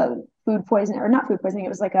of like a food poisoning, or not food poisoning. It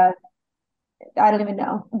was like a, I don't even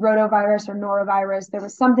know, rotavirus or norovirus. There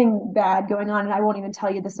was something bad going on, and I won't even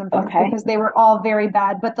tell you the symptoms Okay. because they were all very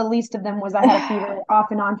bad. But the least of them was I had a fever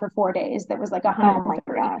off and on for 4 days that was like Oh my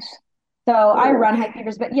 103. gosh. So I Ooh. run high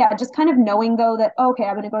fevers, but yeah, just kind of knowing though that, okay,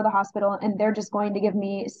 I'm going to go to the hospital and they're just going to give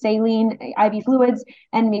me saline, IV fluids,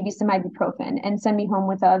 and maybe some ibuprofen and send me home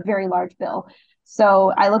with a very large bill.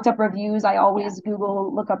 So I looked up reviews. I always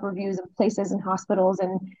look up reviews of places and hospitals,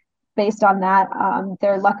 and based on that,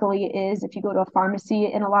 there luckily is, if you go to a pharmacy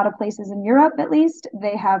in a lot of places in Europe, at least,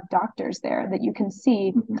 they have doctors there that you can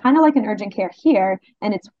see, kind of like an urgent care here,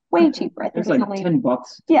 and it's way cheaper. I think It's it's like only $10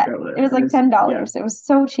 to yeah, go there. it was like It's- $10. It was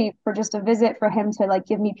so cheap for just a visit for him to like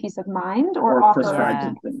give me peace of mind or or offer. prescribe Yeah.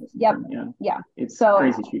 something. Yep. Yeah. Yeah. It's So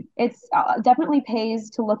crazy cheap. it's definitely pays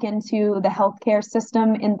to look into the healthcare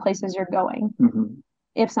system in places you're going Mhm.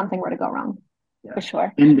 if something were to go wrong. For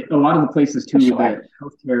sure. And a lot of the places too, sure. the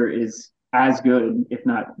healthcare is as good, if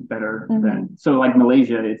not better Mhm. than. So like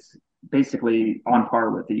Malaysia, it's basically on par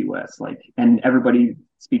with the US. Like, and everybody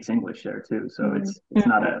speaks English there too. So it's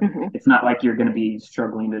not it's not like you're going to be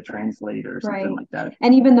struggling to translate or something Right. like that.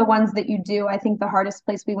 And even the ones that you do, I think the hardest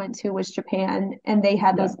place we went to was Japan, and they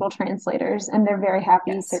had those little translators, and they're very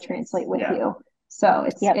happy Yes. to translate with Yeah. you. So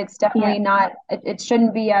it's definitely not, it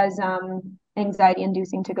shouldn't be as anxiety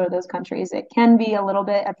inducing to go to those countries. It can be a little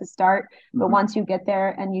bit at the start, but Mhm. once you get there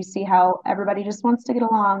and you see how everybody just wants to get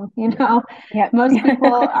along, you know, Yep. most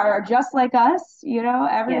people are just like us, you know,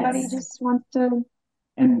 everybody Yes. just wants to.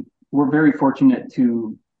 And we're very fortunate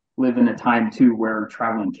to live in a time too where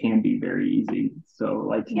traveling can be very easy. So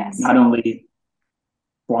like Yes. not only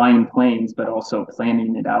flying planes, but also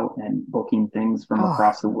planning it out and booking things from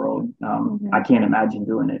across the world. I can't imagine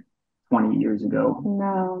doing it 20 years ago.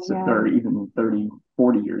 No, So, yeah. or even 30,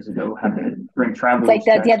 40 years ago, have to bring It's travelers like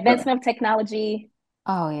the checks. advancement of technology.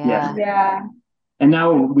 Oh Yeah. yeah. Yeah. And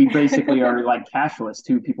now we basically are like cashless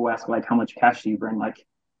too. People ask like, how much cash do you bring? Like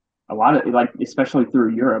a lot of like, especially through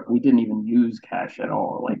Europe, we didn't even use cash at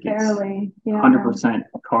all. Like it's Barely. Yeah. 100%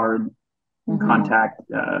 card,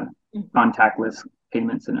 Mhm. contactless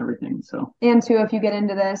payments and everything. So And too, if you get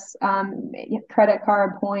into this, credit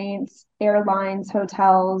card points, airlines,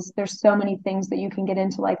 hotels, there's so many things that you can get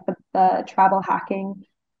into, like the travel hacking.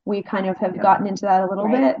 We kind of have gotten into that a little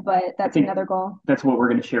Right. bit, but that's think- another goal. that's what we're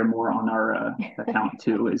going to share more on our account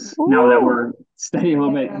too, is now that we're studying a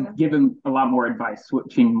little Yeah. bit, giving a lot more advice,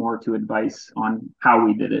 switching more to advice on how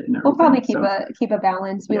we did it and everything. We'll probably So, keep a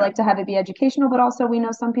balance. We Yeah. like to have it be educational, but also we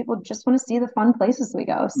know some people just want to see the fun places we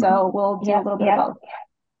go. So we'll do a little bit of both.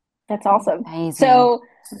 That's awesome. Amazing. So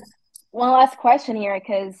one last question here,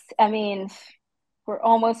 because I mean, we're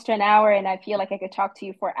almost to an hour, and I feel like I could talk to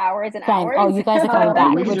you for hours and Same. hours. Oh, you guys are coming Oh, back.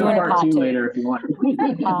 we We're can do doing a a part two two later if you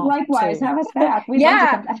want. Likewise, two. have us back. We'd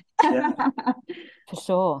love to come back. for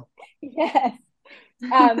sure. Yes.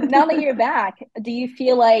 Now that you're back, do you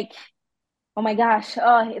feel like, oh my gosh,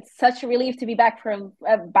 it's such a relief to be back from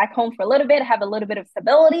back home for a little bit, have a little bit of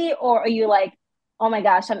stability, or are you like, oh my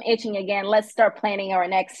gosh, I'm itching again. Let's start planning our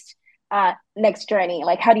next journey.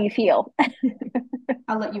 Like, how do you feel?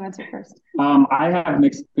 I'll let you answer first. I have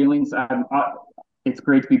mixed feelings. It's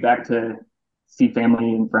great to be back to see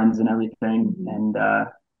family and friends and everything, and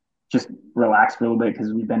just relax for a little bit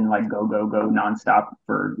because we've been like go nonstop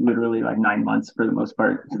for literally like 9 months for the most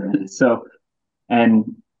part. So,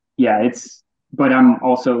 and yeah, but I'm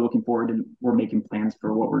also looking forward to, we're making plans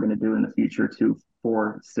for what we're going to do in the future too,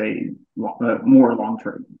 for say more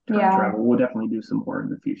long-term travel. We'll definitely do some more in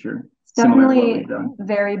the future. It's similar to what definitely we've done.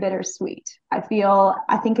 very bittersweet. I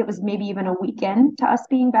think it was maybe even a weekend to us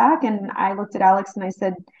being back, and I looked at Alex and I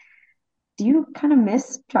said, do you kind of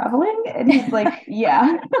miss traveling? And he's like,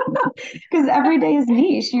 yeah, because every day is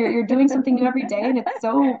niche. You're doing something new every day, and it's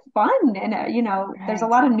so fun. And there's a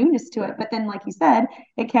lot of newness to it. But then, like you said,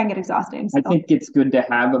 it can get exhausting. So. I think it's good to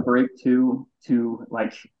have a break too, to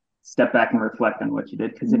like step back and reflect on what you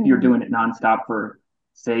did. Because if you're doing it nonstop for,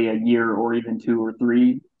 say, a year or even 2 or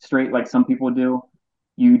 3 straight, like some people do,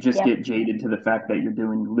 you just get jaded to the fact that you're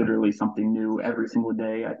doing literally something new every single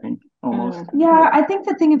day, I think, almost. Yeah, I think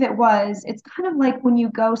the thing of it was, it's kind of like when you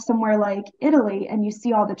go somewhere like Italy and you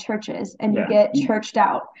see all the churches and you get churched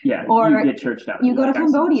out. Yeah, or you get churched out. You go to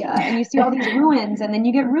Cambodia and you see all these ruins and then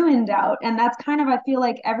you get ruined out. And that's kind of, I feel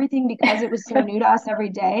like everything, because it was so new to us every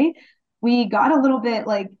day, we got a little bit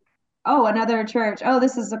like, oh, another church. Oh,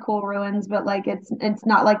 this is a cool ruins, but like it's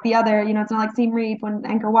not like the other, it's not like Siem Reap and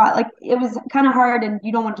Angkor Wat. Like it was kind of hard, and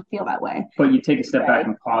you don't want to feel that way. But you take a step back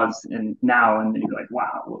and pause, and you're like,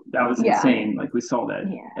 wow, that was insane. Like we saw that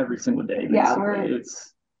every single day. Basically. Yeah,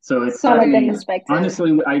 it's so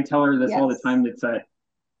honestly, I tell her this all the time. It's that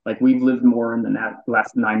like we've lived more in the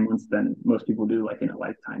last 9 months than most people do, like in a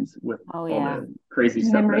lifetimes with all the crazy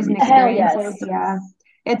stuff. Memories and experiences. Yeah.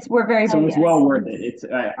 We're very so it's well worth it.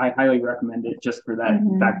 I highly recommend it just for that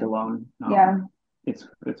fact alone. It's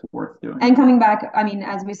worth doing. And coming back, I mean,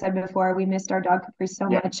 as we said before, we missed our dog Caprice so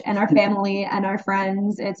much, and our family and our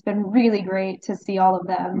friends. It's been really great to see all of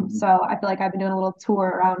them. So I feel like I've been doing a little tour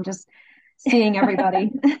around, just seeing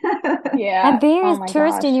everybody. And being a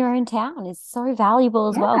tourist in your own town is so valuable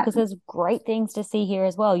as well, because there's great things to see here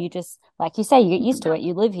as well. You just, like you say, you get used to it.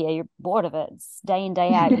 You live here, you're bored of it. It's day in,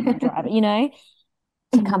 day out. You can drive it,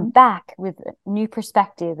 to come back with a new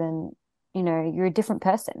perspective, and you're a different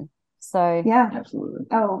person. So absolutely.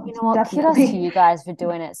 Oh, you know what? Kudos to you guys for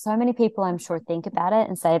doing it. So many people, I'm sure, think about it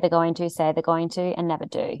and say they're going to, and never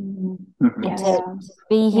do. To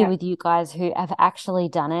be here with you guys who have actually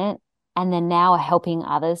done it, and then now are helping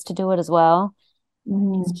others to do it as well.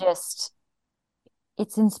 It's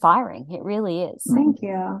inspiring. It really is. Thank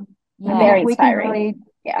you. Yeah. Very inspiring.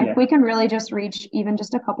 If we can really just reach even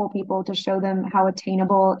just a couple people to show them how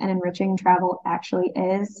attainable and enriching travel actually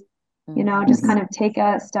is, just kind of take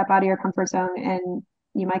a step out of your comfort zone and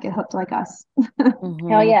you might get hooked like us.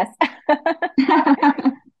 Hell yes.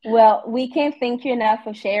 Well, we can't thank you enough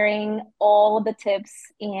for sharing all the tips,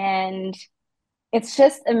 and it's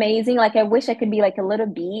just amazing. Like, I wish I could be like a little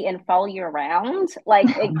bee and follow you around.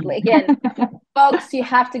 Like, again, folks, you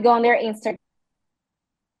have to go on their Instagram.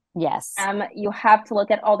 Yes. You have to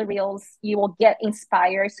look at all the reels. You will get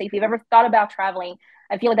inspired. So if you've ever thought about traveling,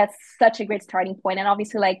 I feel like that's such a great starting point. And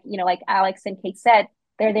obviously, like Alex and Kate said,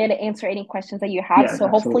 they're there to answer any questions that you have. So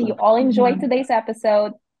hopefully you all enjoyed today's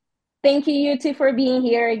episode. Thank you, you two, for being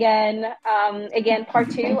here again. Again,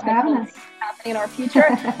 part 2 happening in our future.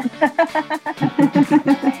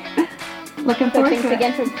 Looking forward to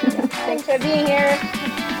it. Thanks for being here.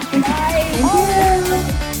 Bye. Thank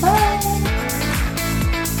you. Bye.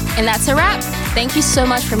 And that's a wrap. Thank you so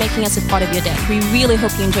much for making us a part of your day. We really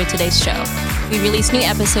hope you enjoyed today's show. We release new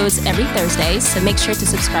episodes every Thursday, so make sure to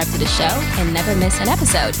subscribe to the show and never miss an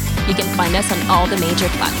episode. You can find us on all the major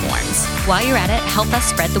platforms. While you're at it, help us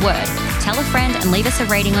spread the word. Tell a friend and leave us a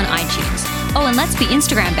rating on iTunes. Oh, and let's be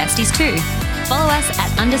Instagram besties too. Follow us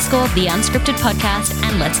at _the Unscripted Podcast,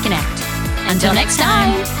 and let's connect. Until next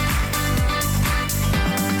time.